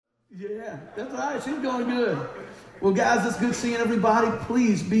Yeah, that's all right. She's going good. Well, guys, it's good seeing everybody.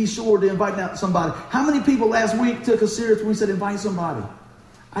 Please be sure to invite out somebody. How many people last week took us serious when we said invite somebody?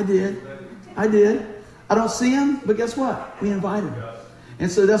 I did. I don't see them, but guess what? We invited them.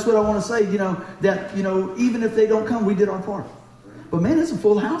 And so that's what I want to say, that, even if they don't come, we did our part. But man, it's a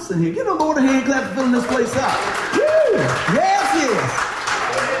full house in here. Give the Lord a hand clap for filling this place up. Woo! Yes.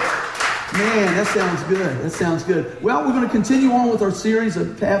 Man, that sounds good. Well, we're going to continue on with our series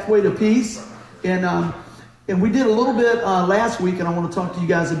of Pathway to Peace. And we did a little bit last week, and I want to talk to you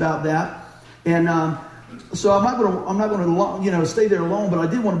guys about that. And so I'm not going to stay there long, but I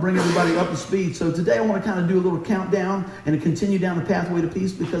did want to bring everybody up to speed. So today I want to kind of do a little countdown and continue down the Pathway to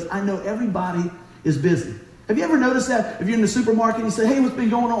Peace, because I know everybody is busy. Have you ever noticed that? If you're in the supermarket and you say, hey, what's been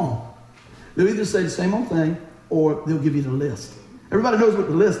going on? They'll either say the same old thing, or they'll give you the list. Everybody knows what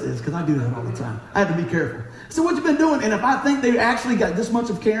the list is, because I do that all the time. I have to be careful. So what you been doing? And if I think they actually got this much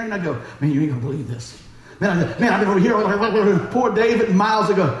of caring, I go, man, you ain't going to believe this. Man, I've been over here. Poor David and Miles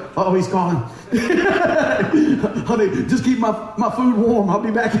ago. Oh, he's calling. Honey, just keep my food warm. I'll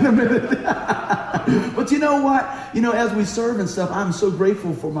be back in a minute. But you know what? As we serve and stuff, I'm so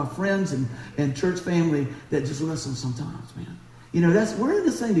grateful for my friends and church family that just listen sometimes, man. We're in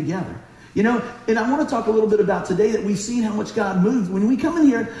this thing together. And I want to talk a little bit about today that we've seen how much God moves. When we come in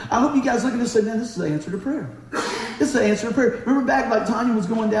here, I hope you guys look at this and say, man, this is the answer to prayer. This is the answer to prayer. Remember back like Tanya was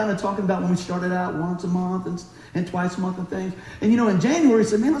going down and talking about when we started out once a month and twice a month and things. And in January, I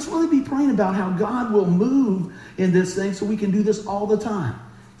said, man, let's really be praying about how God will move in this thing so we can do this all the time.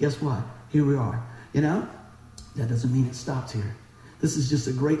 Guess what? Here we are. That doesn't mean it stops here. This is just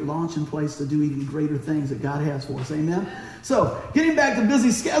a great launching place to do even greater things that God has for us. Amen? So, getting back to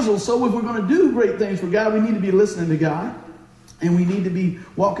busy schedules. So, if we're going to do great things for God, we need to be listening to God. And we need to be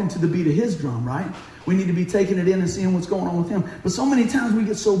walking to the beat of His drum, right? We need to be taking it in and seeing what's going on with Him. But so many times we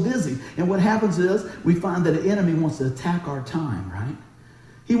get so busy. And what happens is we find that the enemy wants to attack our time, right?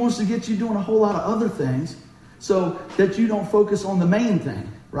 He wants to get you doing a whole lot of other things so that you don't focus on the main thing,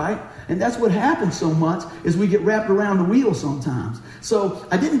 right? And that's what happens so much is we get wrapped around the wheel sometimes. So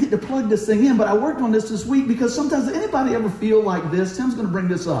I didn't get to plug this thing in, but I worked on this week because sometimes anybody ever feel like this? Tim's going to bring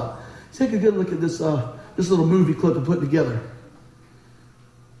this up. Take a good look at this little movie clip I put together.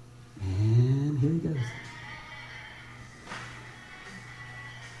 And here he goes.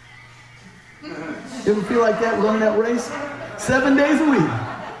 You ever feel like that running that race? 7 days a week.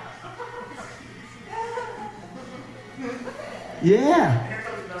 Yeah.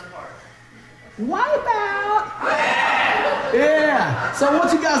 Wipe out. Yeah. So I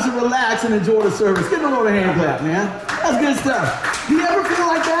want you guys to relax and enjoy the service. Give the Lord a hand clap, man. That's good stuff. Do you ever feel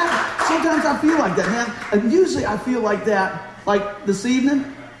like that? Sometimes I feel like that, man. And usually I feel like that, like this evening.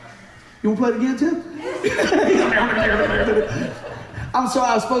 You want to play it again, Tim? I'm sorry,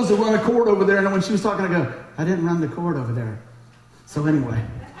 I was supposed to run a chord over there, and when she was talking, I go, I didn't run the chord over there. So anyway,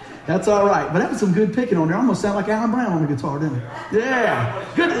 that's all right. But that was some good picking on there. I almost sound like Alan Brown on the guitar, didn't it? Yeah.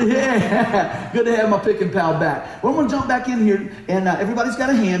 Good to have my picking pal back. Well, I'm going to jump back in here, and everybody's got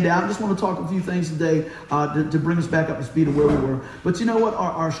a handout. I just want to talk a few things today to bring us back up to speed of where we were. But you know what?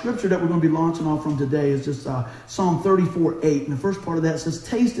 Our scripture that we're going to be launching off from today is just Psalm 34:8. And the first part of that says,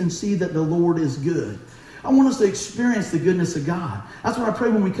 taste and see that the Lord is good. I want us to experience the goodness of God. That's what I pray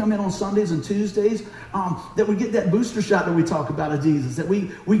when we come in on Sundays and Tuesdays, that we get that booster shot that we talk about of Jesus, that we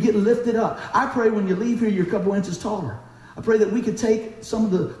get lifted up. I pray when you leave here, you're a couple inches taller. I pray that we could take some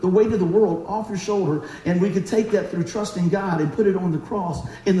of the weight of the world off your shoulder, and we could take that through trusting God and put it on the cross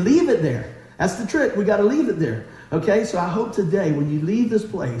and leave it there. That's the trick. We got to leave it there. Okay? So I hope today when you leave this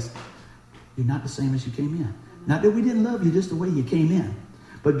place, you're not the same as you came in. Not that we didn't love you, just the way you came in.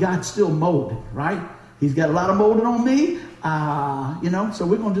 But God's still molded, right? He's got a lot of molding on me, so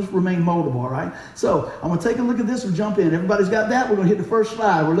we're going to just remain moldable, all right? So I'm going to take a look at this and jump in. Everybody's got that? We're going to hit the first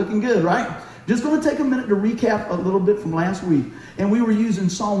slide. We're looking good, right? Just going to take a minute to recap a little bit from last week. And we were using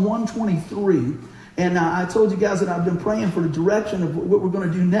Psalm 123. And I told you guys that I've been praying for the direction of what we're going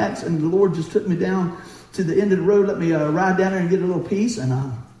to do next. And the Lord just took me down to the end of the road, let me ride down there and get a little peace. And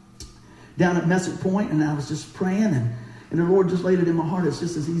down at Messick Point, and I was just praying. And the Lord just laid it in my heart. It's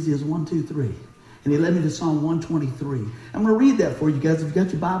just as easy as 1, 2, 3. And He led me to Psalm 123. I'm going to read that for you guys. If you've got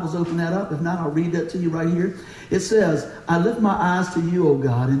your Bibles, open that up. If not, I'll read that to you right here. It says, I lift my eyes to you, O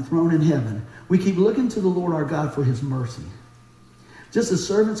God, enthroned in heaven. We keep looking to the Lord our God for His mercy. Just as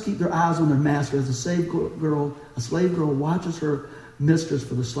servants keep their eyes on their master, as a slave girl watches her mistress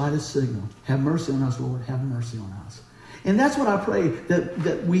for the slightest signal. Have mercy on us, Lord. Have mercy on us. And that's what I pray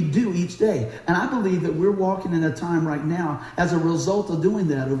that we do each day. And I believe that we're walking in a time right now as a result of doing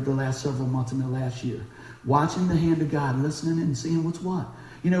that over the last several months and the last year. Watching the hand of God, listening and seeing what's what.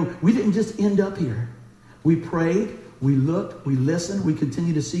 We didn't just end up here. We prayed, we looked, we listened, we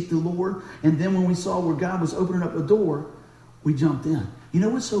continued to seek the Lord. And then when we saw where God was opening up a door, we jumped in. You know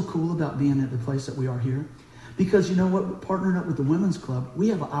what's so cool about being at the place that we are here? Because you know what? Partnering up with the Women's Club, we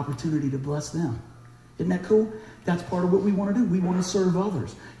have an opportunity to bless them. Isn't that cool? That's part of what we want to do. We want to serve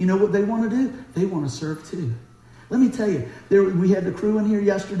others. You know what they want to do? They want to serve too. Let me tell you, we had the crew in here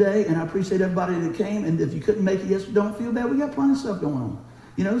yesterday, and I appreciate everybody that came. And if you couldn't make it yesterday, don't feel bad. We got plenty of stuff going on.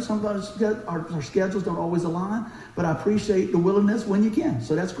 Sometimes our schedules don't always align, but I appreciate the willingness when you can.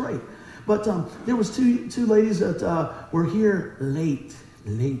 So that's great. But there was two ladies that were here late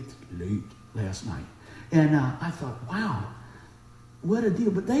last night. And I thought, wow, what a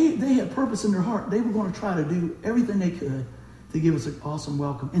deal. But they had purpose in their heart. They were going to try to do everything they could to give us an awesome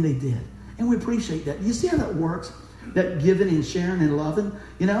welcome. And they did. And we appreciate that. You see how that works? That giving and sharing and loving,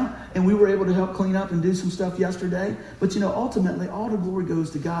 And we were able to help clean up and do some stuff yesterday. But, ultimately, all the glory goes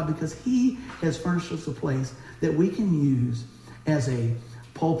to God because he has furnished us a place that we can use as a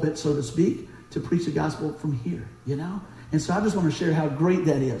pulpit, so to speak, to preach the gospel from here, And so I just want to share how great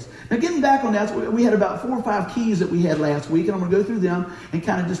that is. Now, getting back on that, we had about 4 or 5 keys that we had last week, and I'm going to go through them and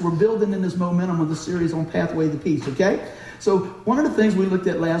kind of we're building in this momentum of the series on Pathway to Peace, okay? So one of the things we looked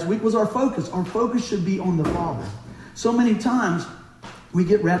at last week was our focus. Our focus should be on the Father. So many times we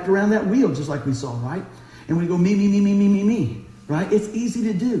get wrapped around that wheel, just like we saw, right? And we go, me, right? It's easy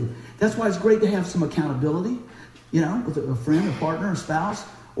to do. That's why it's great to have some accountability, with a friend, a partner, a spouse,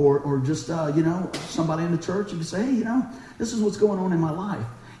 or just, somebody in the church. You can say, hey, this is what's going on in my life.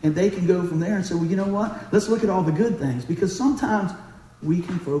 And they can go from there and say, well, you know what? Let's look at all the good things. Because sometimes we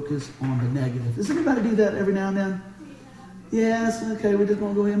can focus on the negative. Does anybody do that every now and then? Yes, okay, we're just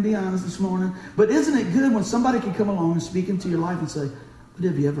going to go ahead and be honest this morning. But isn't it good when somebody can come along and speak into your life and say, but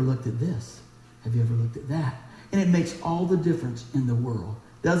have you ever looked at this? Have you ever looked at that? And it makes all the difference in the world,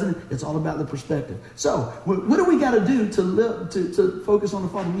 doesn't it? It's all about the perspective. So what do we got to do to focus on the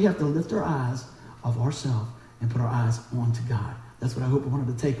Father? We have to lift our eyes off ourselves and put our eyes onto God. That's what I hope one of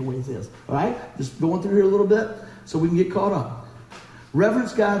the takeaways is. All right? Just going through here a little bit so we can get caught up.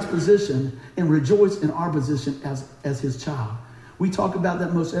 Reverence God's position and rejoice in our position as his child. We talk about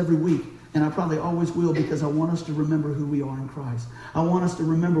that most every week, and I probably always will because I want us to remember who we are in Christ. I want us to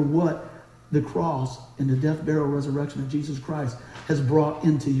remember what the cross and the death, burial, resurrection of Jesus Christ has brought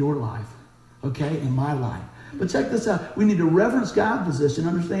into your life, okay, in my life. But check this out. We need to reverence God's position,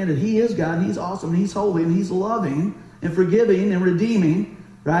 understand that he is God, and he's awesome, and he's holy, and he's loving and forgiving and redeeming,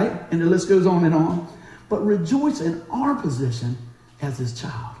 right? And the list goes on and on. But rejoice in our position as his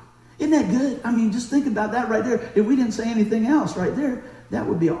child. Isn't that good? I mean, just think about that right there. If we didn't say anything else right there, that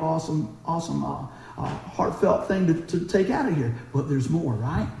would be an awesome, heartfelt thing to take out of here. But there's more,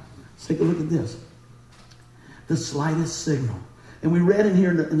 right? Let's take a look at this. The slightest signal. And we read in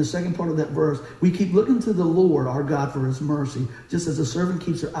here in the second part of that verse, we keep looking to the Lord, our God, for his mercy, just as a servant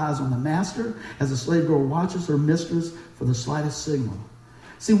keeps her eyes on the master, as a slave girl watches her mistress for the slightest signal.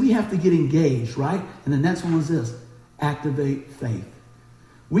 See, we have to get engaged, right? And the next one is this. Activate faith.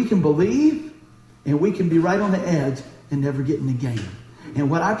 We can believe and we can be right on the edge and never get in the game.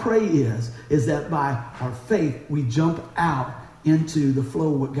 And what I pray is that by our faith, we jump out into the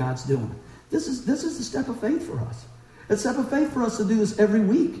flow of what God's doing. This is the step of faith for us. It's a step of faith for us to do this every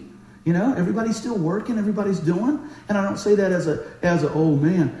week. Everybody's still working, everybody's doing. And I don't say that as a oh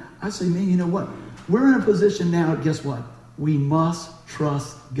man. I say, man, you know what? We're in a position now, guess what? We must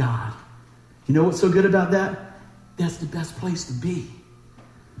trust God. You know what's so good about that? That's the best place to be.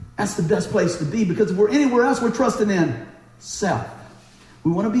 That's the best place to be because if we're anywhere else, we're trusting in self.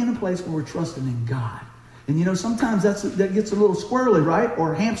 We want to be in a place where we're trusting in God. And sometimes that gets a little squirrely, right?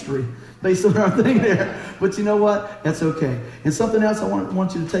 Or hamstry based on our thing there. But you know what? That's okay. And something else I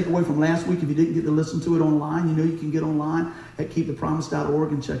want you to take away from last week, if you didn't get to listen to it online, you can get online at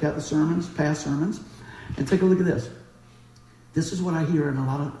keepthepromise.org and check out the sermons, past sermons. And take a look at this. This is what I hear in a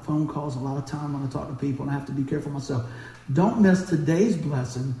lot of phone calls, a lot of time when I talk to people, and I have to be careful myself. Don't miss today's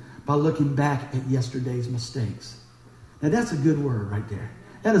blessing by looking back at yesterday's mistakes. Now, that's a good word right there.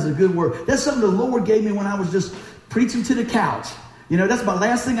 That is a good word. That's something the Lord gave me when I was just preaching to the couch. That's my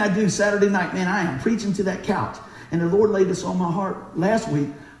last thing I do Saturday night. Man, I am preaching to that couch. And the Lord laid this on my heart last week.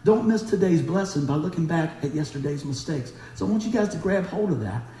 Don't miss today's blessing by looking back at yesterday's mistakes. So I want you guys to grab hold of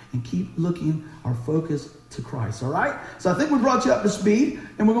that and keep looking our focus to Christ, all right? So I think we brought you up to speed,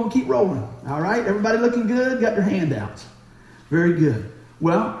 and we're going to keep rolling, all right? Everybody looking good? Got your handouts. Very good.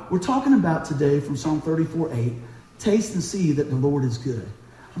 Well, we're talking about today from Psalm 34:8, taste and see that the Lord is good.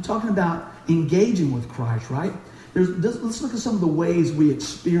 I'm talking about engaging with Christ, right? Let's look at some of the ways we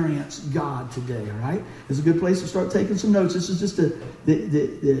experience God today, all right? It's a good place to start taking some notes. This is just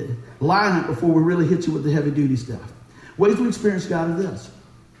the lineup before we really hit you with the heavy-duty stuff. Ways we experience God are this: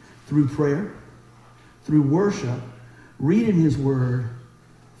 through prayer, through worship, reading His Word,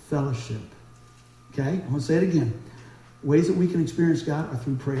 fellowship. Okay? I'm going to say it again. Ways that we can experience God are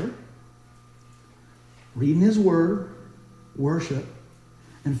through prayer, reading His Word, worship,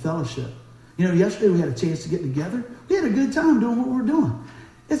 and fellowship. You know, yesterday we had a chance to get together. We had a good time doing what we were doing.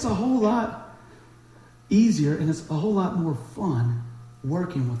 It's a whole lot easier and it's a whole lot more fun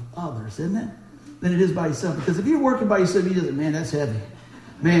working with others, isn't it? Than it is by yourself. Because if you're working by yourself, you just think, man, that's heavy.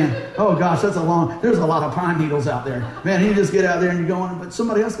 Man, oh gosh, there's a lot of pine needles out there. Man, you just get out there and you're going, but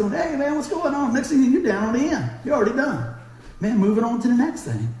somebody else going, hey man, what's going on? Next thing you're down on the end. You're already done. Man, moving on to the next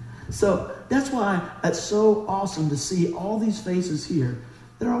thing. So that's why it's so awesome to see all these faces here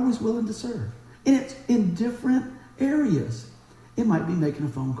that are always willing to serve. And it's in different areas. It might be making a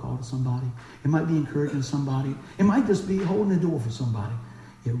phone call to somebody. It might be encouraging somebody. It might just be holding the door for somebody.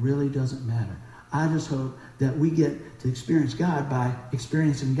 It really doesn't matter. I just hope that we get to experience God by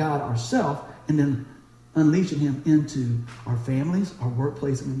experiencing God ourselves and then unleashing Him into our families, our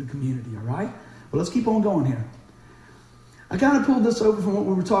workplace, and in the community, all right? Well, let's keep on going here. I kind of pulled this over from what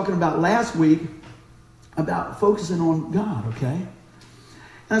we were talking about last week about focusing on God, okay?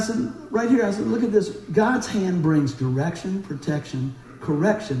 And I said, right here, I said, look at this. God's hand brings direction, protection,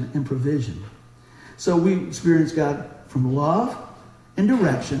 correction, and provision. So we experience God from love and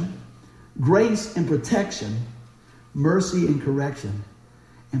direction, grace and protection, mercy and correction,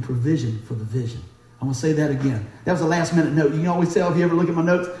 and provision for the vision. I'm going to say that again. That was a last minute note. You can always tell if you ever look at my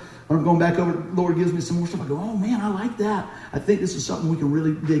notes, when I'm going back over, the Lord gives me some more stuff. I go, oh man, I like that. I think this is something we can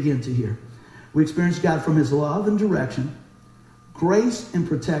really dig into here. We experience God from His love and direction, grace and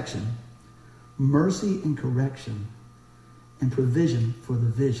protection, mercy and correction, and provision for the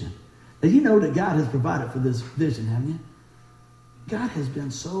vision. Now you know that God has provided for this vision, haven't you? God has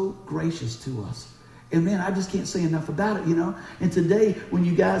been so gracious to us. And man, I just can't say enough about it, you know. And today, when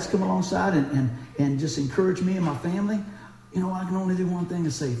you guys come alongside and just encourage me and my family, you know, I can only do one thing,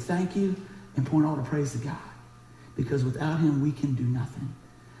 to say thank you and point all the praise to God. Because without Him, we can do nothing.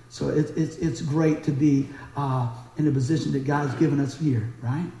 So it's great to be in the position that God has given us here,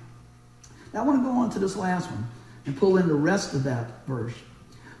 right? Now I want to go on to this last one and pull in the rest of that verse.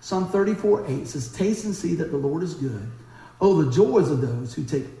 Psalm 34:8 says, taste and see that the Lord is good. Oh, the joys of those who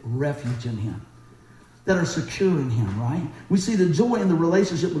take refuge in Him, that are secure in Him, right? We see the joy in the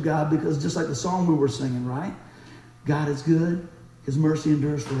relationship with God because just like the song we were singing, right? God is good. His mercy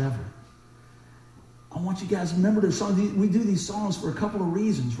endures forever. I want you guys to remember this song. We do these songs for a couple of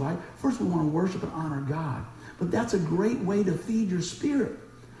reasons, right? First, we want to worship and honor God. But that's a great way to feed your spirit.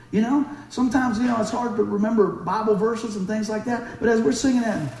 You know, sometimes, you know, it's hard to remember Bible verses and things like that. But as we're singing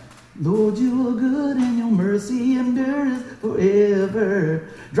that, Lord, you are good and your mercy endures forever.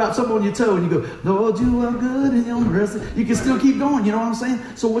 Drop something on your toe and you go, Lord, you are good and your mercy. You can still keep going, you know what I'm saying?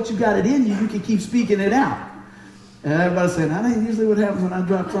 So what you got it in you, you can keep speaking it out. And everybody's saying, that ain't usually what happens when I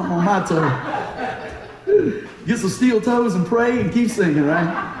drop something on my toe. Get some steel toes and pray and keep singing,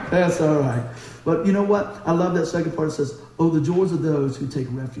 right? That's all right. But you know what? I love that second part. It says, oh, the joys of those who take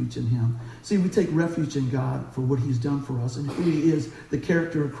refuge in Him. See, we take refuge in God for what He's done for us and who He is, the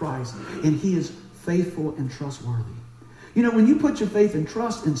character of Christ. And He is faithful and trustworthy. You know, when you put your faith and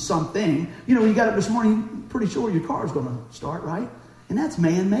trust in something, you know, when you got up this morning, you're pretty sure your car is going to start, right? And that's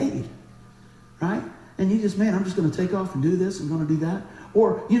man-made, right? And you just, man, I'm just going to take off and do this and going to do that.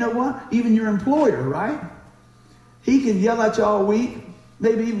 Or, you know what? Even your employer, right? He can yell at you all week,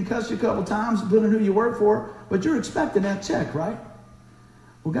 maybe even cuss you a couple times, depending on who you work for, but you're expecting that check, right?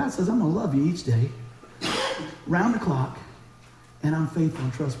 Well, God says, I'm going to love you each day, round the clock, and I'm faithful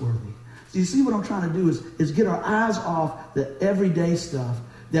and trustworthy. So you see what I'm trying to do is get our eyes off the everyday stuff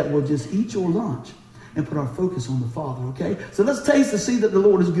that will just eat your lunch and put our focus on the Father, okay? So let's taste to see that the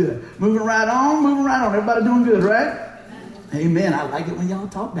Lord is good. Moving right on. Everybody doing good, right? Amen. I like it when y'all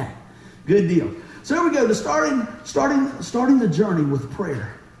talk back. Good deal. So here we go, to starting the journey with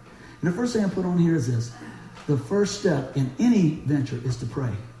prayer. And the first thing I put on here is this. The first step in any venture is to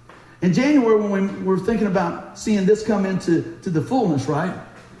pray. In January, when we were thinking about seeing this come into the fullness, right?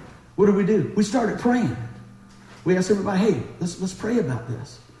 What did? We started praying. We asked everybody, hey, let's pray about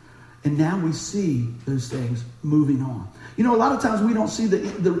this. And now we see those things moving on. You know, a lot of times we don't see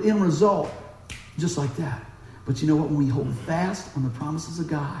the end result just like that. But you know what? When we hold fast on the promises of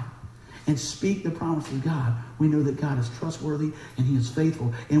God and speak the promises of God, we know that God is trustworthy and He is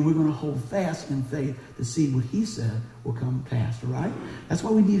faithful. And we're going to hold fast in faith to see what He said will come to pass, all right? That's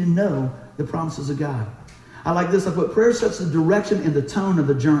why we need to know the promises of God. I like this. I put prayer sets the direction and the tone of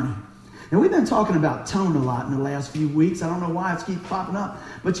the journey. Now, we've been talking about tone a lot in the last few weeks. I don't know why it's keep popping up.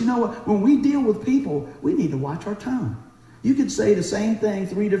 But you know what? When we deal with people, we need to watch our tone. You could say the same thing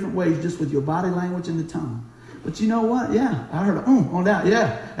 3 different ways just with your body language and the tone. But you know what? Yeah, I heard on that.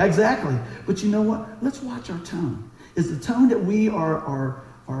 Yeah, exactly. But you know what? Let's watch our tone. Is the tone that we are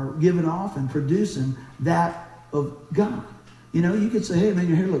giving off and producing that of God? You know, you could say, hey, man,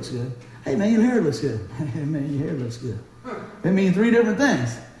 your hair looks good. Hey, man, your hair looks good. Hey, man, your hair looks good. It means 3 different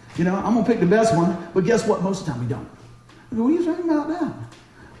things. You know, I'm going to pick the best one, but guess what? Most of the time we don't. What are you talking about that?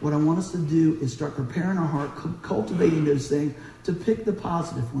 What I want us to do is start preparing our heart, cultivating those things to pick the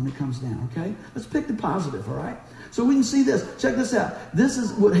positive when it comes down, okay? Let's pick the positive, all right? So we can see this. Check this out. This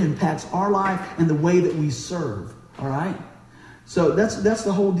is what impacts our life and the way that we serve, all right? So that's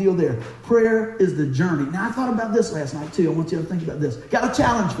the whole deal there. Prayer is the journey. Now, I thought about this last night, too. I want you to think about this. Got a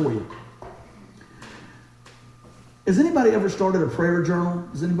challenge for you. Has anybody ever started a prayer journal?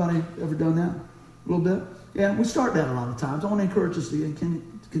 Has anybody ever done that? A little bit? Yeah, we start that a lot of times. I want to encourage us to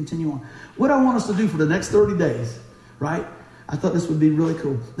continue on. What I want us to do for the next 30 days, right? I thought this would be really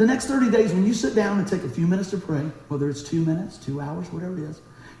cool. The next 30 days, when you sit down and take a few minutes to pray, whether it's 2 minutes, 2 hours, whatever it is,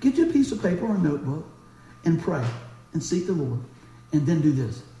 get you a piece of paper or a notebook and pray and seek the Lord. And then do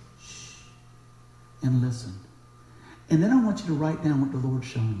this. Shh. And listen. And then I want you to write down what the Lord's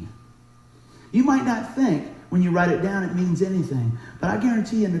showing you. You might not think when you write it down it means anything. But I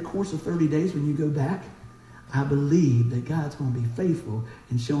guarantee you in the course of 30 days when you go back, I believe that God's going to be faithful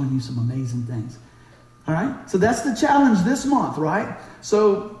in showing you some amazing things. All right? So that's the challenge this month, right?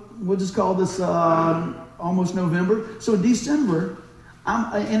 So we'll just call this almost November. So December,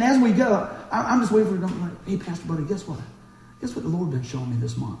 and as we go, I'm just waiting for them. Like, hey, Pastor Buddy, guess what? Guess what the Lord been showing me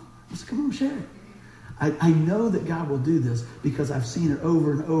this month? I said, come on, share it. I know that God will do this because I've seen it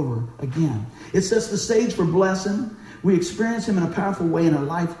over and over again. It sets the stage for blessing. We experience Him in a powerful way, in a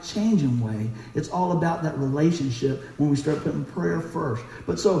life-changing way. It's all about that relationship when we start putting prayer first.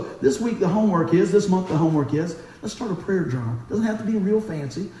 But so this week this month the homework is, let's start a prayer journal. It doesn't have to be real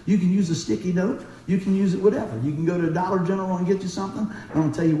fancy. You can use a sticky note. You can use it whatever. You can go to Dollar General and get you something. I'm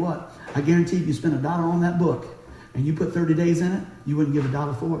going to tell you what. I guarantee if you spend $1 on that book and you put 30 days in it, you wouldn't give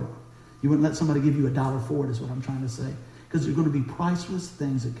 $1 for it. You wouldn't let somebody give you $1 for it is what I'm trying to say. Because they're going to be priceless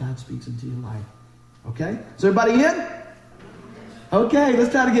things that God speaks into your life. Okay? Is everybody in? Okay,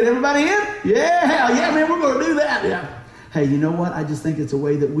 let's try to get everybody in. Yeah, man, we're going to do that. Yeah. Hey, you know what? I just think it's a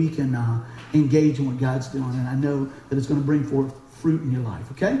way that we can engage in what God's doing. And I know that it's going to bring forth fruit in your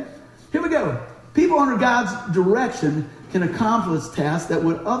life. Okay? Here we go. People under God's direction can accomplish tasks that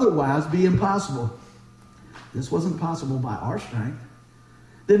would otherwise be impossible. This wasn't possible by our strength.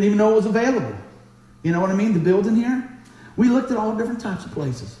 Didn't even know it was available. You know what I mean? The building here. We looked at all different types of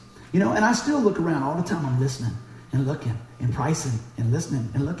places. You know, and I still look around all the time. I'm listening and looking and pricing and listening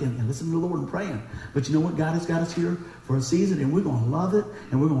and looking and listening to the Lord and praying. But you know what? God has got us here for a season, and we're going to love it,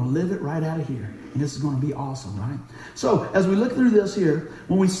 and we're going to live it right out of here. And this is going to be awesome, right? So as we look through this here,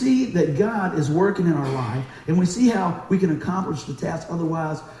 when we see that God is working in our life, and we see how we can accomplish the tasks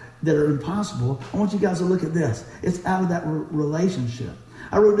otherwise that are impossible, I want you guys to look at this. It's out of that relationship.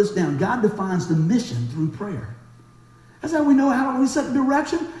 I wrote this down. God defines the mission through prayer. That's how we know how we set the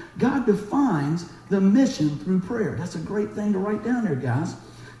direction. God defines the mission through prayer. That's a great thing to write down there, guys.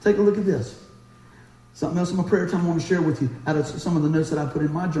 Take a look at this. Something else in my prayer time I want to share with you out of some of the notes that I put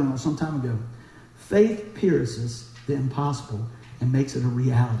in my journal some time ago. Faith pierces the impossible and makes it a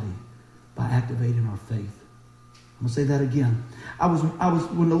reality by activating our faith. I'm going to say that again. I was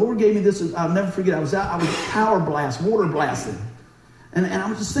when the Lord gave me this, I'll never forget, I was water blasting. And I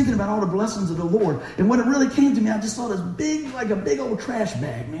was just thinking about all the blessings of the Lord. And when it really came to me, I just saw this like a big old trash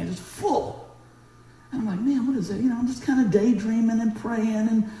bag, man, just full. And I'm like, man, what is that? You know, I'm just kind of daydreaming and praying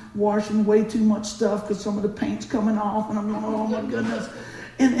and washing way too much stuff because some of the paint's coming off. And I'm going, oh, my goodness.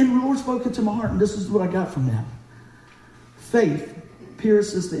 And the Lord spoke into my heart, and this is what I got from that. Faith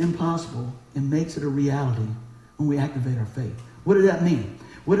pierces the impossible and makes it a reality when we activate our faith. What does that mean?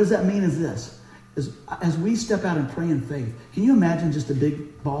 What does that mean is this. As we step out and pray in faith, can you imagine just a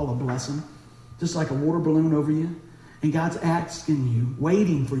big ball of blessing? Just like a water balloon over you? And God's asking you,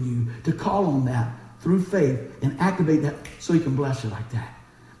 waiting for you to call on that through faith and activate that so He can bless you like that.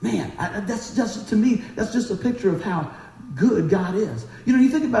 Man, that's just, to me, that's just a picture of how good God is. You know, you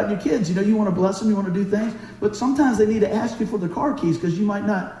think about your kids, you know, you want to bless them, you want to do things, but sometimes they need to ask you for the car keys because you might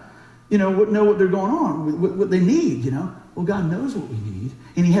not, you know what they're going on, what they need, you know. Well, God knows what we need,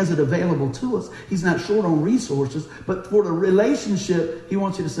 and He has it available to us. He's not short on resources, but for the relationship, He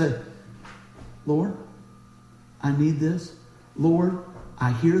wants you to say, Lord, I need this. Lord,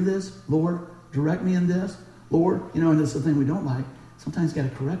 I hear this. Lord, direct me in this. Lord, and it's the thing we don't like. Sometimes He's got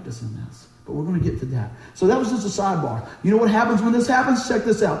to correct us in this. But we're going to get to that. So that was just a sidebar. You know what happens when this happens? Check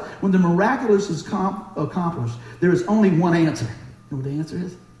this out. When the miraculous is accomplished, there is only one answer. You know what the answer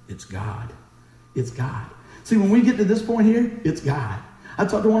is? It's God. It's God. See, when we get to this point here, it's God. I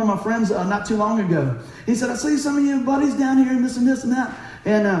talked to one of my friends not too long ago. He said, I see some of you buddies down here and this and this and that.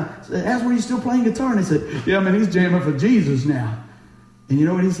 And asked, were you still playing guitar? And he said, yeah, man, he's jamming for Jesus now. And you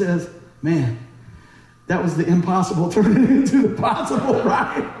know what he says? Man, that was the impossible turning into the possible,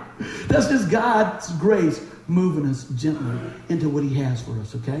 right? That's just God's grace moving us gently into what He has for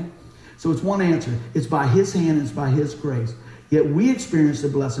us, okay? So it's one answer. It's by His hand, it's by His grace. Yet we experience the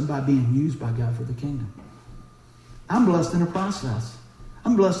blessing by being used by God for the kingdom. I'm blessed in the process.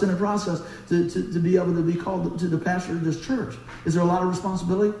 I'm blessed in the process to be able to be called to the pastor of this church. Is there a lot of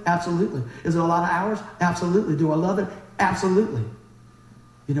responsibility? Absolutely. Is there a lot of hours? Absolutely. Do I love it? Absolutely.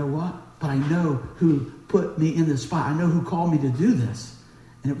 You know what? But I know who put me in this spot. I know who called me to do this.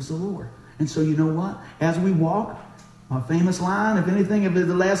 And it was the Lord. And so you know what? As we walk, my famous line, if anything, if it's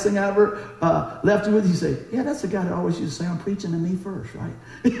the last thing I ever left you with, you say, yeah, that's the guy that always used to say, I'm preaching to me first,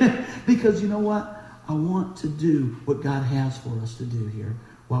 right? Because you know what? I want to do what God has for us to do here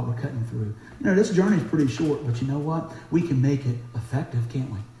while we're cutting through. This journey is pretty short, but you know what? We can make it effective,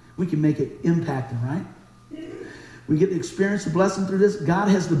 can't we? We can make it impacting, right? We get to experience the blessing through this. God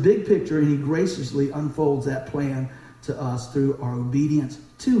has the big picture, and He graciously unfolds that plan to us through our obedience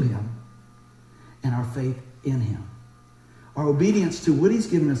to Him and our faith in Him. Our obedience to what He's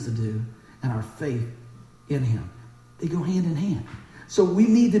given us to do and our faith in Him. They go hand in hand. So we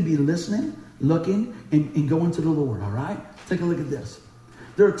need to be listening, looking, and going to the Lord, all right? Take a look at this.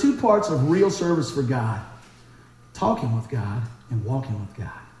 There are two parts of real service for God. Talking with God and walking with God.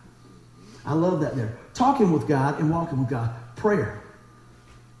 I love that there. Talking with God and walking with God. Prayer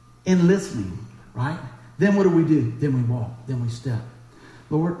and listening, right? Then what do? Then we walk. Then we step.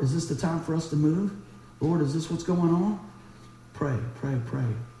 Lord, is this the time for us to move? Lord, is this what's going on? Pray, pray, pray.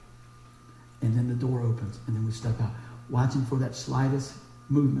 And then the door opens, and then we step out, watching for that slightest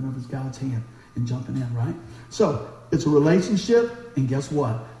movement of God's hand and jumping in, right? So it's a relationship, and guess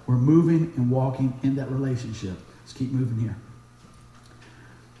what? We're moving and walking in that relationship. Let's keep moving here.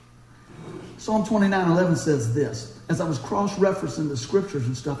 Psalm 29:11 says this. As I was cross-referencing the scriptures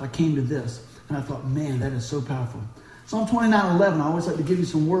and stuff, I came to this. And I thought, man, that is so powerful. Psalm 29:11, I always like to give you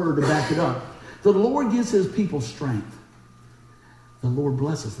some word to back it up. The Lord gives His people strength. The Lord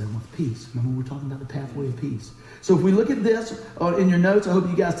blesses them with peace. Remember, we're talking about the pathway of peace. So if we look at this in your notes, I hope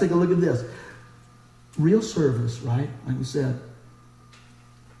you guys take a look at this. Real service, right? Like we said,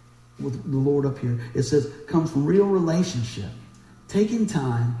 with the Lord up here, it says, comes from real relationship. Taking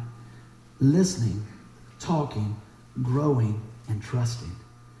time, listening, talking, growing, and trusting.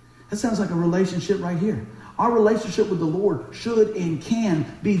 That sounds like a relationship right here. Our relationship with the Lord should and can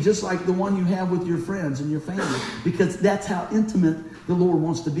be just like the one you have with your friends and your family, because that's how intimate the Lord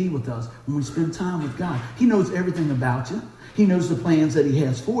wants to be with us when we spend time with God. He knows everything about you. He knows the plans that He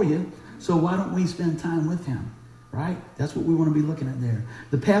has for you. So why don't we spend time with Him, right? That's what we want to be looking at there.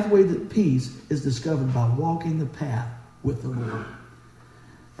 The pathway to peace is discovered by walking the path with the Lord.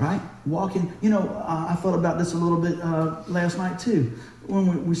 Right? Walking. I thought about this a little bit last night too.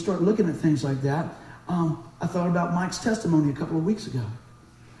 When we start looking at things like that, I thought about Mike's testimony a couple of weeks ago.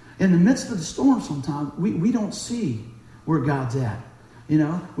 In the midst of the storm sometimes, we don't see where God's at.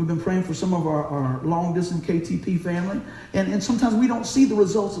 We've been praying for some of our long-distance KTP family, and sometimes we don't see the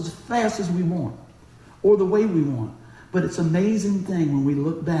results as fast as we want or the way we want. But it's an amazing thing when we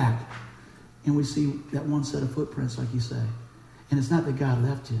look back and we see that one set of footprints, like you say. And it's not that God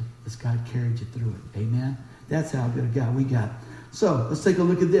left you. It's God carried you through it. Amen? That's how good a God we got. So let's take a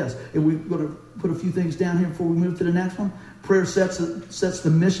look at this. And we're going to put a few things down here before we move to the next one. Prayer sets the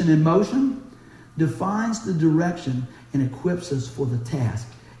mission in motion, defines the direction, and equips us for the task,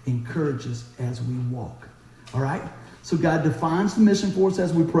 encourages as we walk. All right? So God defines the mission for us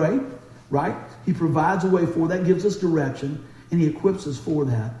as we pray, right? He provides a way for that, gives us direction, and He equips us for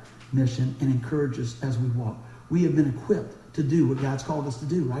that mission and encourages as we walk. We have been equipped to do what God's called us to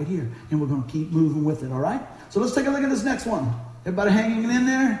do right here. And we're going to keep moving with it, all right? So let's take a look at this next one. Everybody hanging in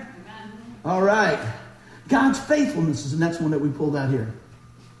there? All right. God's faithfulness is the next one that we pulled out here.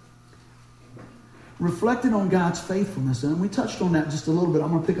 Reflecting on God's faithfulness, and we touched on that just a little bit. I'm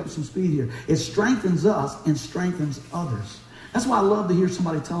going to pick up some speed here. It strengthens us and strengthens others. That's why I love to hear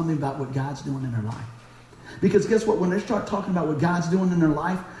somebody telling me about what God's doing in their life. Because guess what? When they start talking about what God's doing in their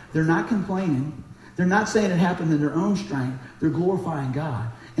life, they're not complaining. They're not saying it happened in their own strength. They're glorifying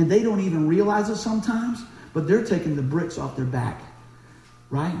God. And they don't even realize it sometimes, but they're taking the bricks off their back,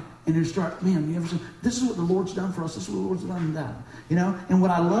 right? And you start, man, you ever say, this is what the Lord's done for us. This is what the Lord's done that. You know? And what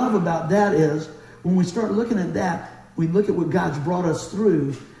I love about that is when we start looking at that, we look at what God's brought us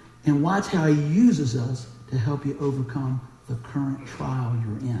through and watch how he uses us to help you overcome the current trial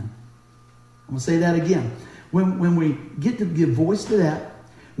you're in. I'm going to say that again. When we get to give voice to that,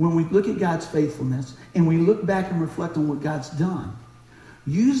 when we look at God's faithfulness and we look back and reflect on what God's done,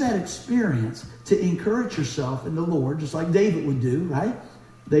 use that experience to encourage yourself in the Lord, just like David would do, right?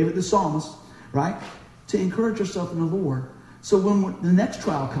 David the psalmist, right? To encourage yourself in the Lord. So when the next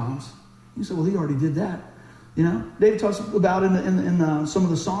trial comes, you say, well, he already did that. You know, David talks about in some of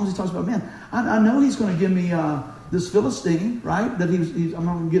the songs, he talks about, man, I know he's going to give me this Philistine, right? That I'm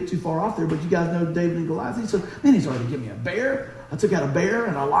not going to get too far off there, but you guys know David and Goliath. He said, man, he's already given me a bear. I took out a bear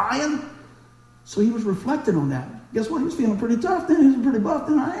and a lion. So he was reflecting on that. Guess what? He was feeling pretty tough then. He was pretty buff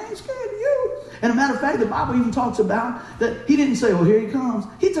then. I ain't scared of you. And a matter of fact, the Bible even talks about that he didn't say, well, here he comes.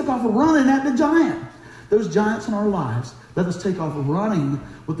 He took off running at the giant. Those giants in our lives, let us take off running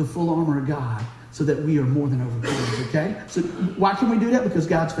with the full armor of God so that we are more than overcomers, okay? So why can we do that? Because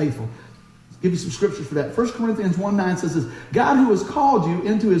God's faithful. I'll give you some scriptures for that. 1 Corinthians 1:9 says this, God who has called you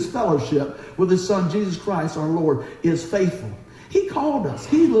into his fellowship with his son, Jesus Christ, our Lord, is faithful. He called us.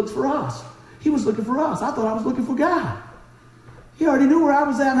 He looked for us. He was looking for us. I thought I was looking for God. He already knew where I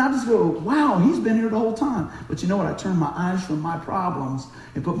was at, and I just go, wow, he's been here the whole time. But you know what? I turned my eyes from my problems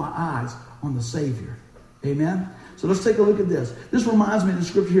and put my eyes on the Savior. Amen? So let's take a look at this. This reminds me of the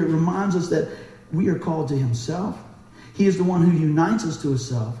scripture here. It reminds us that we are called to himself. He is the one who unites us to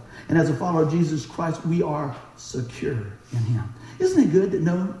himself. And as a follower of Jesus Christ, we are secure in him. Isn't it good to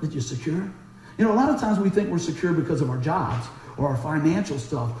know that you're secure? You know, a lot of times we think we're secure because of our jobs or our financial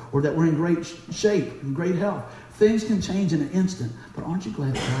stuff or that we're in great shape and great health. Things can change in an instant. But aren't you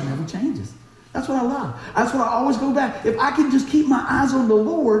glad that God never changes? That's what I love. That's what I always go back. If I can just keep my eyes on the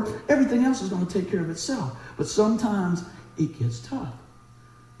Lord, everything else is going to take care of itself. But sometimes it gets tough.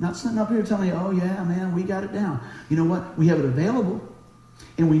 Not sitting up here telling you, oh yeah, man, we got it down. You know what? We have it available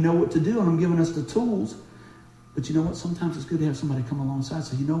and we know what to do and I'm giving us the tools. But you know what? Sometimes it's good to have somebody come alongside and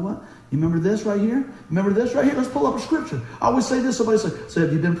say, you know what? You remember this right here? Remember this right here? Let's pull up a scripture. I always say this. Somebody says,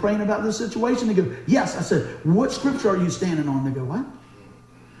 have you been praying about this situation? They go, yes. I said, what scripture are you standing on? They go, what?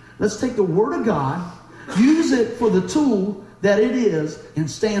 Let's take the word of God, use it for the tool that it is, and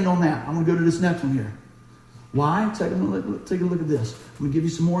stand on that. I'm going to go to this next one here. Why? Take a look at this. I'm going to give you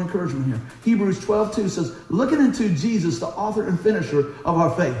some more encouragement here. Hebrews 12:2 says, looking into Jesus, the author and finisher of our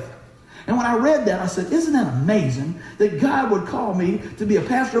faith. And when I read that, I said, isn't that amazing that God would call me to be a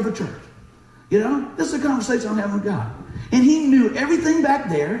pastor of a church? You know, this is a conversation I'm having with God. And he knew everything back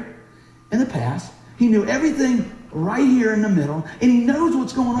there in the past. He knew everything right here in the middle. And he knows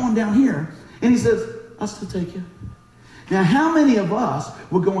what's going on down here. And he says, I'll still take you. Now, how many of us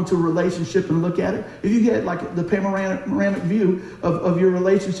would go into a relationship and look at it? If you get like the panoramic view of your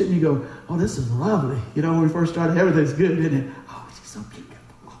relationship and you go, oh, this is lovely. You know, when we first started, everything's good, isn't it? Oh, she's so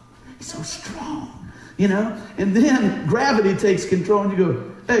beautiful. He's so strong. You know? And then gravity takes control and you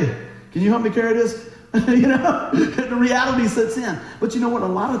go, hey, can you help me carry this? You know? The reality sets in. But you know what? A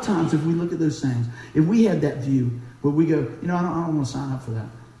lot of times if we look at those things, if we had that view where we go, you know, I don't want to sign up for that.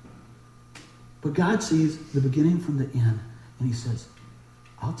 But God sees the beginning from the end, and he says,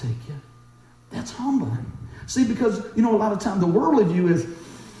 I'll take you. That's humbling. See, because, you know, a lot of time the worldly view is,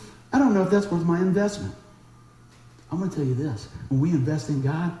 I don't know if that's worth my investment. I'm going to tell you this. When we invest in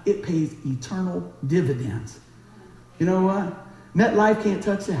God, it pays eternal dividends. You know what? MetLife can't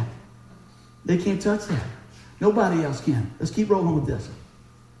touch that. They can't touch that. Nobody else can. Let's keep rolling with this.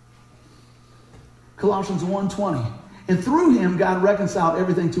 Colossians 1:20. And through him, God reconciled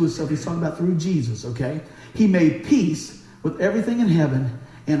everything to himself. He's talking about through Jesus, okay? He made peace with everything in heaven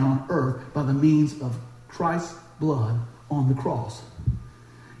and on earth by the means of Christ's blood on the cross.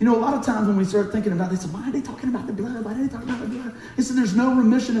 You know, a lot of times when we start thinking about this, why are they talking about the blood? Why are they talking about the blood? He said there's no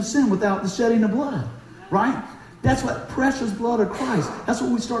remission of sin without the shedding of blood, right? That's what precious blood of Christ. That's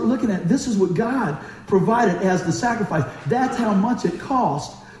what we start looking at. This is what God provided as the sacrifice. That's how much it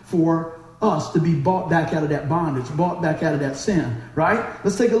cost for us to be bought back out of that bondage, bought back out of that sin, right?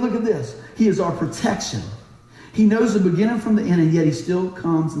 Let's take a look at this. He is our protection. He knows the beginning from the end, and yet he still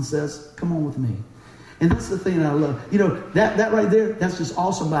comes and says, come on with me. And that's the thing that I love. You know, that right there, that's just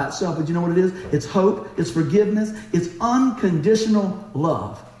awesome by itself. But you know what it is? It's hope. It's forgiveness. It's unconditional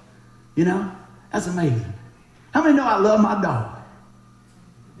love. You know? That's amazing. How many know I love my dog?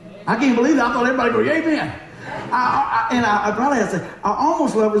 I can't believe it. I thought everybody would go, amen. I probably have to say, I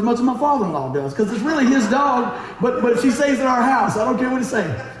almost love her as much as my father-in-law does, because it's really his dog, but she stays at our house. I don't care what he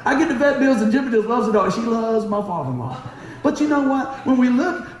says. I get the vet bills and Jimmy just loves the dog. She loves my father-in-law. But you know what? When we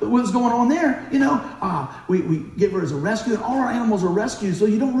look at what's going on there, we give her as a rescue, and all our animals are rescued, so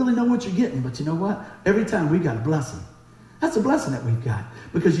you don't really know what you're getting. But you know what? Every time we've got a blessing. That's a blessing that we've got.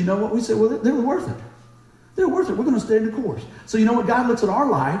 Because you know what? We say, well, they're worth it. They're worth it. We're going to stay the course. So you know what? God looks at our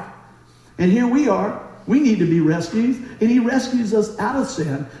life, and here we are. We need to be rescued, and he rescues us out of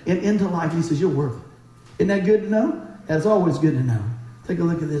sin and into life. He says, you're worth it. Isn't that good to know? That's always good to know. Take a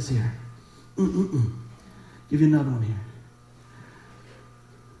look at this here. Give you another one here.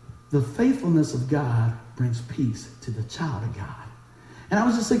 The faithfulness of God brings peace to the child of God. And I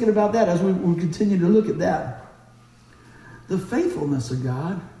was just thinking about that as we continue to look at that. The faithfulness of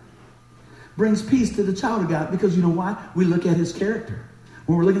God brings peace to the child of God because you know why? We look at his character.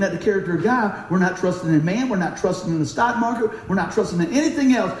 When we're looking at the character of God, we're not trusting in man. We're not trusting in the stock market. We're not trusting in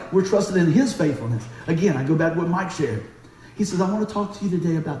anything else. We're trusting in his faithfulness. Again, I go back to what Mike shared. He says, I want to talk to you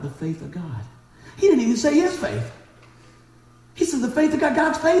today about the faith of God. He didn't even say his faith. He says the faith of God.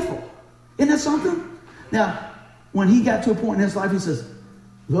 God's faithful. Isn't that something? Now, when he got to a point in his life, he says,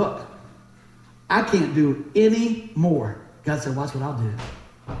 look, I can't do any more. God said, watch what I'll do.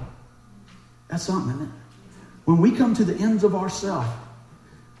 That's something, isn't it? When we come to the ends of ourselves,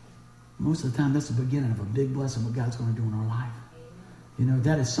 most of the time, that's the beginning of a big blessing, what God's going to do in our life.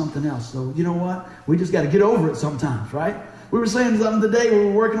 That is something else. So, you know what? We just got to get over it sometimes, right? We were saying something today, we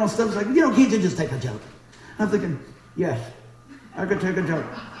were working on stuff. It's like, can't you just take a joke? I'm thinking, yes, I could take a joke,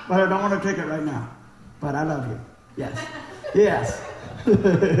 but I don't want to take it right now. But I love you. Yes. Yes.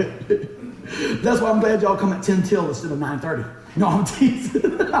 That's why I'm glad y'all come at 10 till instead of 9:30. No, I'm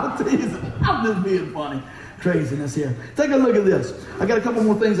teasing. I'm teasing. I'm just being funny. Craziness here. Take a look at this. I got a couple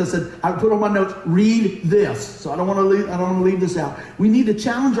more things I said. I put on my notes. Read this. So I don't want to leave this out. We need to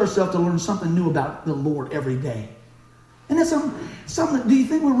challenge ourselves to learn something new about the Lord every day. And that's something. Do you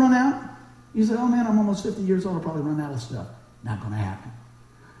think we'll run out? You say, "Oh man, I'm almost 50 years old. I'll probably run out of stuff." Not going to happen.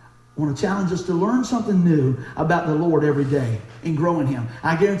 I want to challenge us to learn something new about the Lord every day and grow in Him.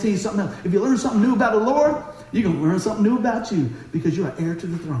 I guarantee you something else. If you learn something new about the Lord, you're going to learn something new about you because you're an heir to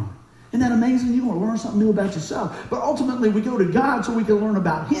the throne. Isn't that amazing? You're going to learn something new about yourself. But ultimately, we go to God so we can learn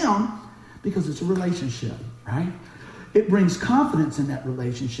about Him because it's a relationship, right? It brings confidence in that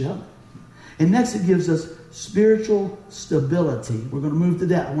relationship. And next, it gives us spiritual stability. We're going to move to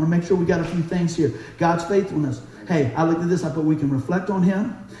that. I want to make sure we got a few things here. God's faithfulness. Hey, I looked at this. I put we can reflect on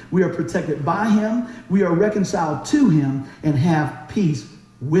Him. We are protected by Him. We are reconciled to Him and have peace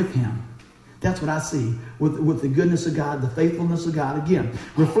with Him. That's what I see with the goodness of God, the faithfulness of God. Again,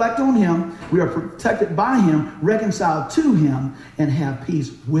 reflect on Him. We are protected by Him, reconciled to Him, and have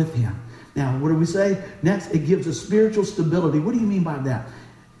peace with Him. Now, what do we say? Next, it gives us spiritual stability. What do you mean by that?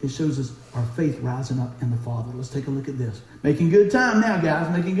 It shows us our faith rising up in the Father. Let's take a look at this. Making good time now,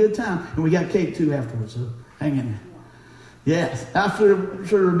 guys. Making good time. And we got cake, too, afterwards. So hang in there. Yes. I'm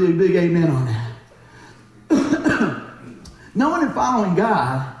sure there'll be a big amen on that. Knowing and following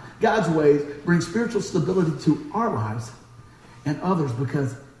God's ways brings spiritual stability to our lives and others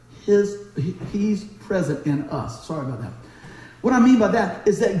because He's present in us. Sorry about that. What I mean by that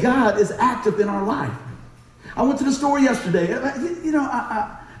is that God is active in our life. I went to the store yesterday.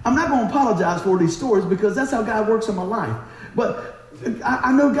 I'm not going to apologize for these stories because that's how God works in my life. But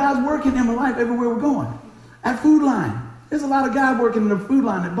I know God's working in my life everywhere we're going. At Food Line. There's a lot of God working in the Food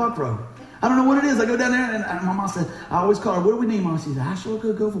Line at Buckrow. I don't know what it is. I go down there and my mom said, I always call her, what do we need, Mom? She said, I sure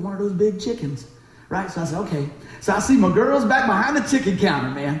could go for one of those big chickens. Right? So I said, okay. So I see my girls back behind the chicken counter,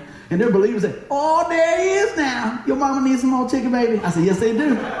 man. And they're believers say, oh, there he is now. Your mama needs some more chicken, baby. I said, yes, they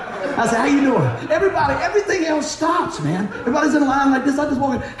do. I said, how you doing? Everything else stops, man. Everybody's in a line like this. I just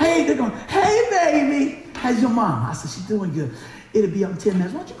walk in. Hey, they're going, hey, baby. How's your mom? I said, she's doing good. It'll be up in 10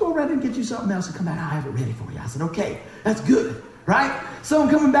 minutes. Why don't you go around and get you something else and come back? I'll have it ready for you. I said, okay, that's good. Right? So I'm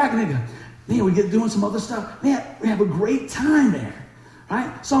coming back and they go, man, we get doing some other stuff. Man, we have a great time there.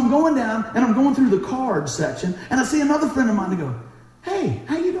 Right? So I'm going down and I'm going through the card section and I see another friend of mine and go, hey,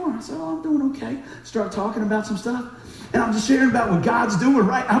 how you doing? I said, oh, I'm doing okay. Start talking about some stuff. And I'm just sharing about what God's doing,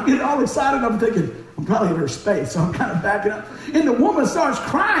 right? I'm getting all excited. I'm thinking, I'm probably in her space. So I'm kind of backing up. And the woman starts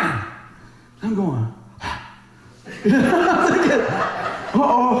crying. I'm going, I'm thinking,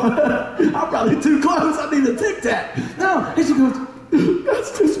 I'm probably too close. I need a Tic Tac. No. And she goes,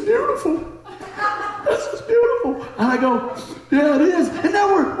 that's just beautiful. That's just beautiful. And I go, yeah, it is. And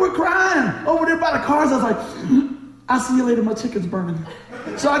now we're crying over there by the cars. I was like, I'll see you later. My chicken's burning.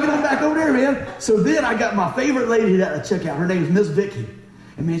 So I get on back over there, man. So then I got my favorite lady at the checkout. Her name is Miss Vicky.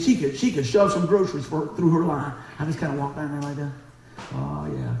 And man, she could shove some groceries through her line. I just kind of walk down there like that. Oh,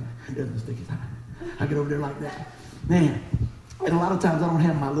 yeah. There's Miss Vicky. I get over there like that. Man, and a lot of times I don't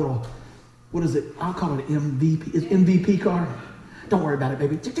have my little what is it? I'll call it MVP. It's MVP card. Don't worry about it,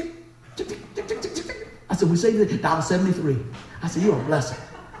 baby. I said, we saved it, $1.73. I said, you're a blessing.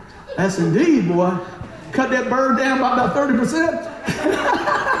 That's indeed, boy. Cut that bird down by about 30%.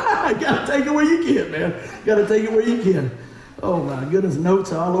 I got to take it where you can, man. Got to take it where you can. Oh, my goodness.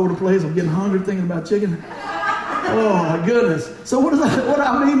 Notes are all over the place. I'm getting hungry thinking about chicken. Oh, my goodness. So what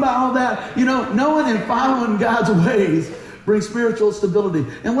I mean by all that? You know, knowing and following God's ways brings spiritual stability.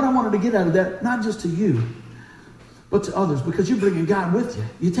 And what I wanted to get out of that, not just to you, but to others, because you're bringing God with you.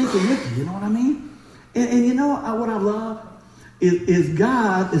 You take Him with you. You know what I mean? And you know what I love? Is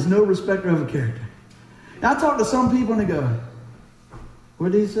God is no respecter of a character. Now, I talk to some people and they go,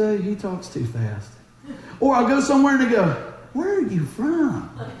 what did he say? He talks too fast. Or I'll go somewhere and they go, where are you from?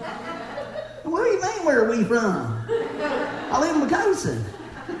 What do you mean, where are we from? I live in Wisconsin.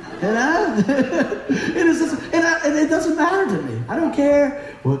 You know? and it doesn't matter to me. I don't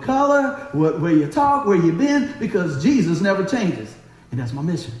care what color, where you talk, where you've been, because Jesus never changes. And that's my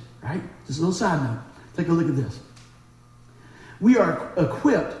mission, right? Just a little side note. Take a look at this. We are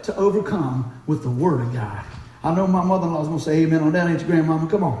equipped to overcome with the Word of God. I know my mother-in-law's going to say amen on that, ain't you, grandmama?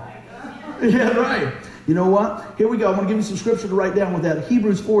 Come on. Yeah, right. You know what? Here we go. I'm going to give you some scripture to write down with that.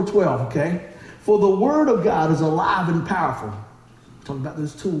 Hebrews 4:12, okay? For the Word of God is alive and powerful. I'm talking about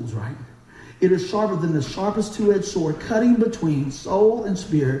those tools, right? It is sharper than the sharpest two-edged sword, cutting between soul and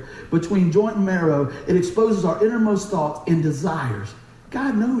spirit, between joint and marrow. It exposes our innermost thoughts and desires.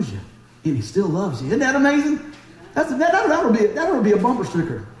 God knows you, and He still loves you. Isn't that amazing? That would be a bumper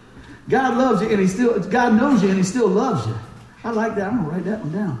sticker. God loves you, and God knows you, and He still loves you. I like that. I'm going to write that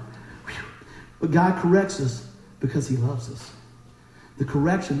one down. Whew. But God corrects us because He loves us. The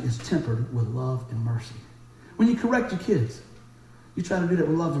correction is tempered with love and mercy. When you correct your kids, you try to do that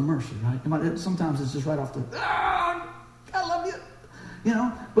with love and mercy, right? Sometimes it's just right off the, I love you. You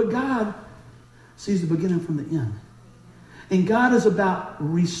know, but God sees the beginning from the end. And God is about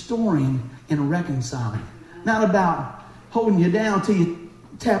restoring and reconciling. Not about holding you down till you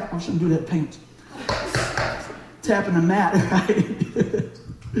tap. I shouldn't do that paint. Tapping the mat, right?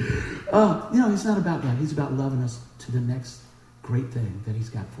 He's not about that. He's about loving us to the next great thing that He's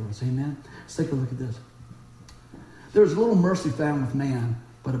got for us. Amen? Let's take a look at this. There's little mercy found with man,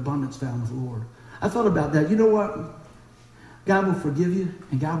 but abundance found with the Lord. I thought about that. You know what? God will forgive you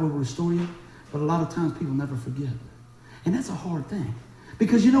and God will restore you, but a lot of times people never forgive. And that's a hard thing.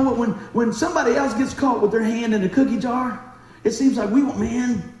 Because you know what? When somebody else gets caught with their hand in a cookie jar, it seems like we want,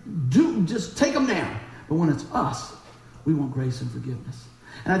 just take them down. But when it's us, we want grace and forgiveness.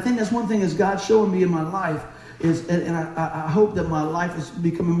 And I think that's one thing as God's showing me in my life and I hope that my life is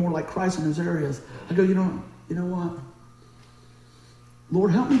becoming more like Christ in those areas. I go, you know what? Lord,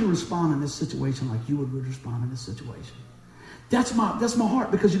 help me to respond in this situation like you would respond in this situation. That's my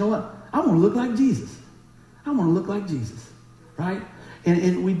heart, because you know what? I want to look like Jesus. I want to look like Jesus, right?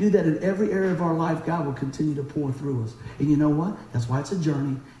 And we do that in every area of our life. God will continue to pour through us. And you know what? That's why it's a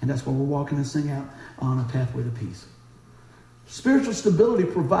journey, and that's why we're walking this thing out on a pathway to peace. Spiritual stability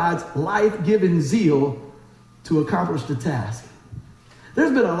provides life-giving zeal to accomplish the task.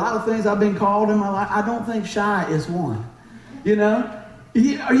 There's been a lot of things I've been called in my life. I don't think shy is one. You know? Are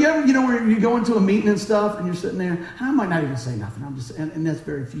you ever, where you go into a meeting and stuff, and you're sitting there, and I might not even say nothing. I'm just, and that's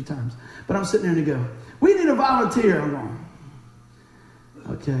very few times. But I'm sitting there and they go, we need a volunteer. I'm going,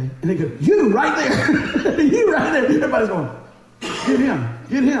 okay. And they go, you right there. You right there. Everybody's going, get him.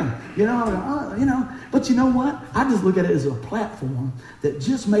 I'm going, But you know what? I just look at it as a platform that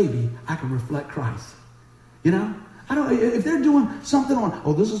just maybe I can reflect Christ. I don't, if they're doing something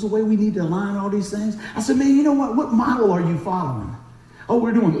on, this is the way we need to align all these things. I said, man, you know what? What model are you following? Oh,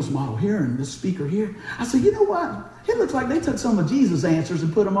 we're doing this model here and this speaker here. I said, you know what? It looks like they took some of Jesus' answers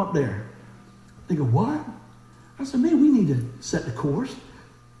and put them up there. They go, what? I said, man, we need to set the course.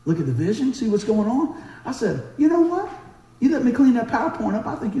 Look at the vision, see what's going on. I said, you know what? You let me clean that PowerPoint up,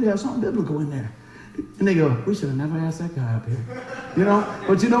 I think you'd have something biblical in there. And they go, we should have never asked that guy up here.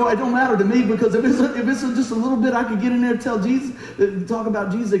 But it don't matter to me, because if it's just a little bit I could get in there to tell Jesus, talk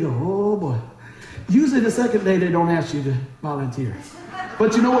about Jesus, they go, oh boy. Usually the second day they don't ask you to volunteer.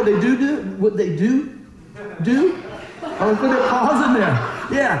 But you know what they do? What they do? I'll put a pause in there.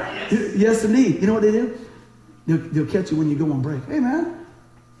 Yeah. Yes, indeed. You know what they do? They'll catch you when you go on break. Hey, man,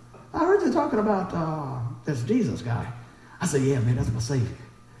 I heard you talking about this Jesus guy. I say, yeah, man, that's my Savior.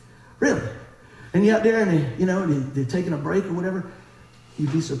 Really? And you're out there and they're taking a break or whatever.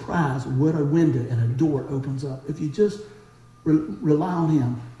 You'd be surprised what a window and a door opens up. If you just rely on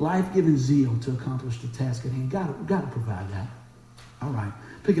Him, life-giving zeal to accomplish the task at hand. God to provide that. All right.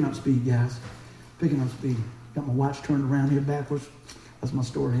 Picking up speed, guys. Picking up speed. Got my watch turned around here backwards. That's my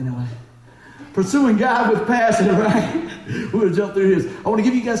story anyway. Pursuing God with passion, right? We're going to jump through his. I want to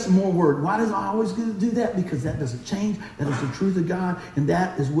give you guys some more word. Why does I always do that? Because that doesn't change. That is the truth of God, and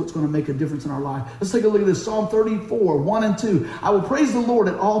that is what's going to make a difference in our life. Let's take a look at this. Psalm 34, 1 and 2. I will praise the Lord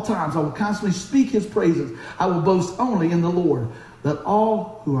at all times. I will constantly speak his praises. I will boast only in the Lord. Let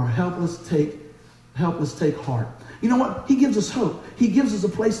all who are helpless take heart. You know what? He gives us hope. He gives us a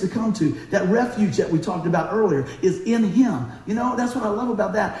place to come to. That refuge that we talked about earlier is in him. You know, that's what I love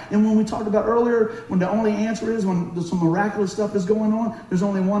about that. And when we talked about earlier, when the only answer is when some miraculous stuff is going on, there's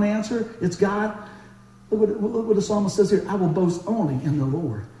only one answer. It's God. Look what the psalmist says here. I will boast only in the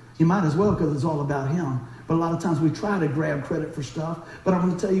Lord. You might as well, because it's all about him. But a lot of times we try to grab credit for stuff. But I'm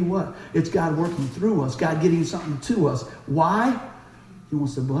going to tell you what. It's God working through us. God getting something to us. Why? He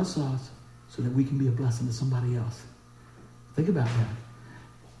wants to bless us so that we can be a blessing to somebody else. Think about that.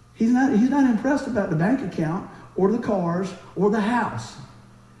 He's not impressed about the bank account or the cars or the house.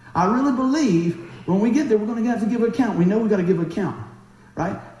 I really believe when we get there, we're going to have to give an account. We know we've got to give an account,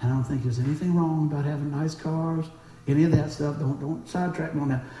 right? And I don't think there's anything wrong about having nice cars, any of that stuff. Don't sidetrack me on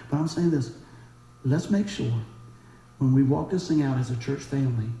that. But I'm saying this. Let's make sure when we walk this thing out as a church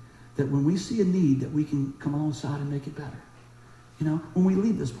family that when we see a need that we can come alongside and make it better. You know, when we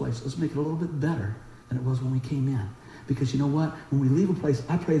leave this place, let's make it a little bit better than it was when we came in. Because you know what? When we leave a place,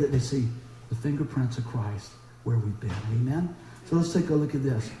 I pray that they see the fingerprints of Christ where we've been. Amen? So let's take a look at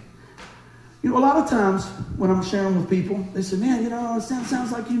this. You know, a lot of times when I'm sharing with people, they say, man, you know, it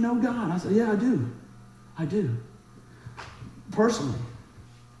sounds like you know God. I say, yeah, I do. I do. Personally.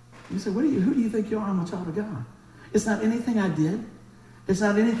 You say, who do you think you are? I'm a child of God. It's not anything I did. It's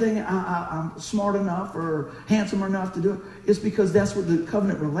not anything I'm smart enough or handsome enough to do. It's because that's what the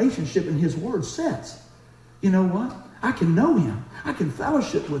covenant relationship in his word says. You know what? I can know him. I can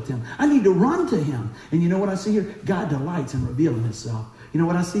fellowship with him. I need to run to him. And you know what I see here? God delights in revealing himself. You know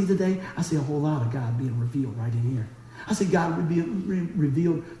what I see today? I see a whole lot of God being revealed right in here. I see God being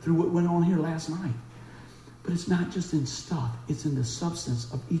revealed through what went on here last night. But it's not just in stuff. It's in the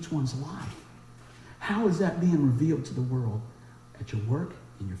substance of each one's life. How is that being revealed to the world? At your work,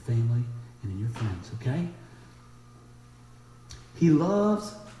 in your family, and in your friends, okay?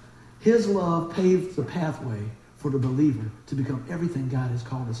 His love paves the pathway for the believer to become everything God has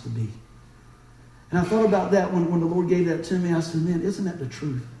called us to be. And I thought about that when the Lord gave that to me. I said, man, isn't that the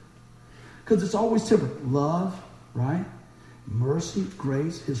truth? Because it's always tempered. Love, right? Mercy,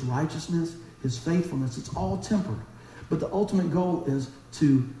 grace, his righteousness, his faithfulness. It's all tempered. But the ultimate goal is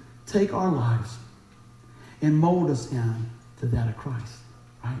to take our lives and mold us into that of Christ,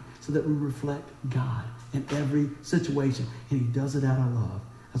 right? So that we reflect God in every situation. And he does it out of love.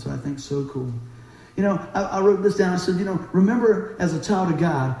 That's what I think is so cool. You know, I wrote this down. I said, you know, remember as a child of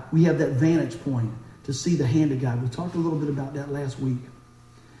God, we have that vantage point to see the hand of God. We talked a little bit about that last week.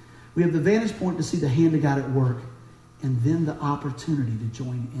 We have the vantage point to see the hand of God at work and then the opportunity to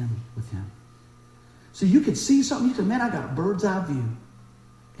join in with him. So you could see something. You could, man, I got a bird's eye view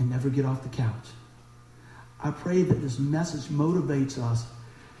and never get off the couch. I pray that this message motivates us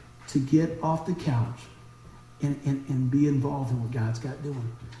to get off the couch and be involved in what God's got going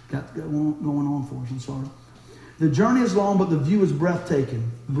on for us. I'm sorry. The journey is long, but the view is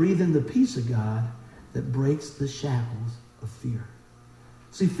breathtaking. Breathe in the peace of God that breaks the shackles of fear.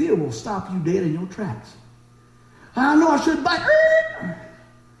 See, fear will stop you dead in your tracks. I know I should bite.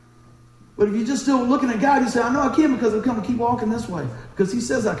 But if you're just still looking at God, you say, I know I can because I'm going to keep walking this way. Because he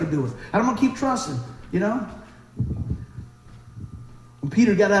says I can do it. And I'm going to keep trusting, you know. When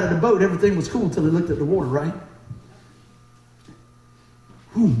Peter got out of the boat, everything was cool until he looked at the water, right?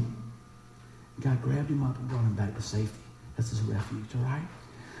 God grabbed him up and brought him back to safety. That's his refuge, all right?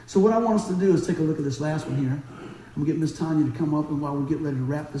 So what I want us to do is take a look at this last one here. I'm going to get Miss Tanya to come up, and while we get ready to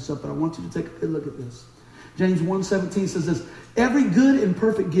wrap this up, but I want you to take a good look at this. James 1:17 says this, every good and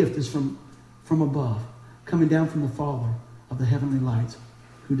perfect gift is from above, coming down from the Father of the heavenly lights,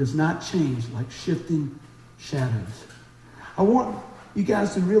 who does not change like shifting shadows. I want you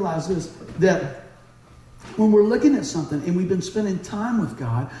guys to realize this, that when we're looking at something and we've been spending time with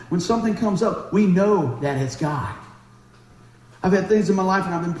God, when something comes up, we know that it's God. I've had things in my life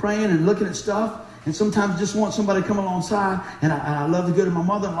and I've been praying and looking at stuff, and sometimes just want somebody to come alongside, and I love to go to my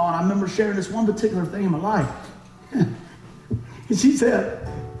mother-in-law, and I remember sharing this one particular thing in my life. And she said,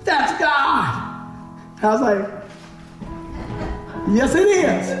 that's God. I was like, yes it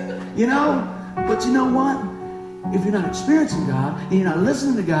is. You know, but you know what? If you're not experiencing God, and you're not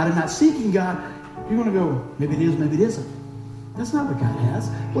listening to God, and not seeking God, you're going to go, maybe it is, maybe it isn't. That's not what God has.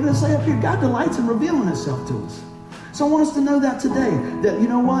 What did it say up here? God delights in revealing himself to us. So I want us to know that today, that you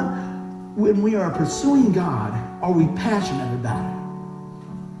know what? When we are pursuing God, are we passionate about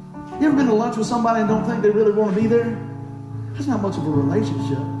it? You ever been to lunch with somebody and don't think they really want to be there? That's not much of a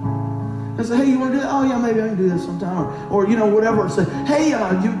relationship. And say, hey, you want to do that? Oh, yeah, maybe I can do this sometime. Or whatever. Say, hey,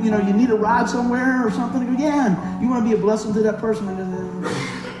 you need a ride somewhere or something? And go, yeah, and you want to be a blessing to that person?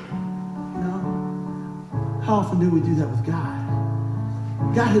 How often do we do that with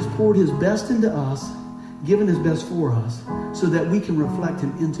God? God has poured his best into us, given his best for us, so that we can reflect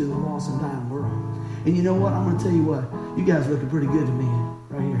him into the lost and dying world. And you know what? I'm going to tell you what. You guys looking pretty good to me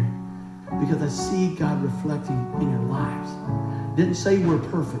right here. Because I see God reflecting in your lives. Didn't say we're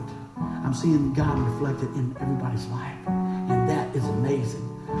perfect. I'm seeing God reflected in everybody's life. And that is amazing.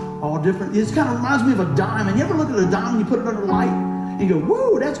 All different. It kind of reminds me of a diamond. You ever look at a diamond, you put it under light, and you go,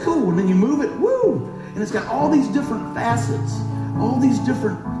 woo, that's cool. And then you move it, woo. And it's got all these different facets. All these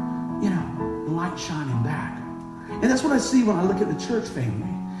different, light shining back. And that's what I see when I look at the church family.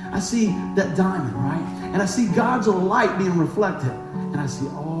 I see that diamond, right? And I see God's light being reflected. And I see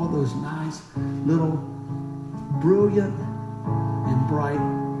all those nice, little, brilliant, and bright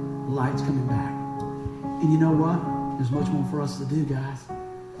lights coming back. And you know what? There's much more for us to do, guys.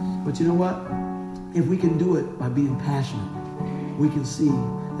 But you know what? If we can do it by being passionate, we can see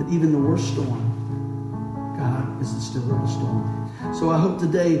that even the worst storm, God is still in the storm. So I hope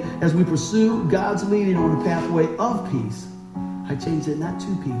today, as we pursue God's leading on the pathway of peace, I changed it not to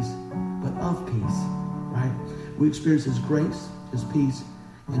peace, but of peace, right? We experience his grace, his peace,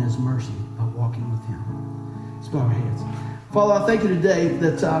 and his mercy by walking with him. Let's bow our heads. Father, I thank you today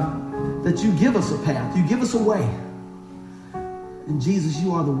that you give us a path. You give us a way. And Jesus,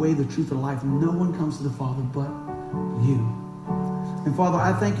 you are the way, the truth, and the life. No one comes to the Father but you. And Father,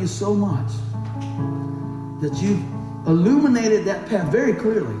 I thank you so much that you've illuminated that path very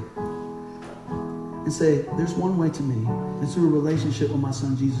clearly and say, there's one way to me. It's through a relationship with my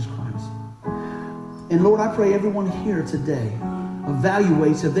son, Jesus Christ. And Lord, I pray everyone here today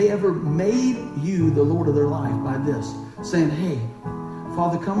evaluates, have they ever made you the Lord of their life by this? Saying, hey,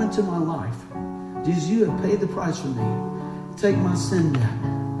 Father, come into my life. Jesus, you have paid the price for me. Take my sin debt,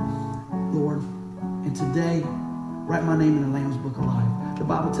 Lord. And today, write my name in the Lamb's Book of Life. The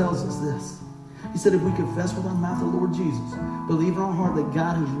Bible tells us this. He said, if we confess with our mouth the Lord Jesus, believe in our heart that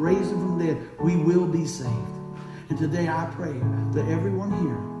God has raised him from the dead, we will be saved. And today I pray that everyone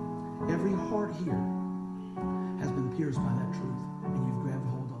here, every heart here has been pierced by that truth, and you've grabbed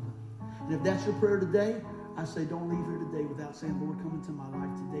hold of it. And if that's your prayer today, I say don't leave here today without saying, Lord, come into my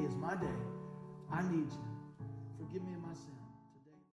life. Today is my day. I need you. Forgive me of my sins.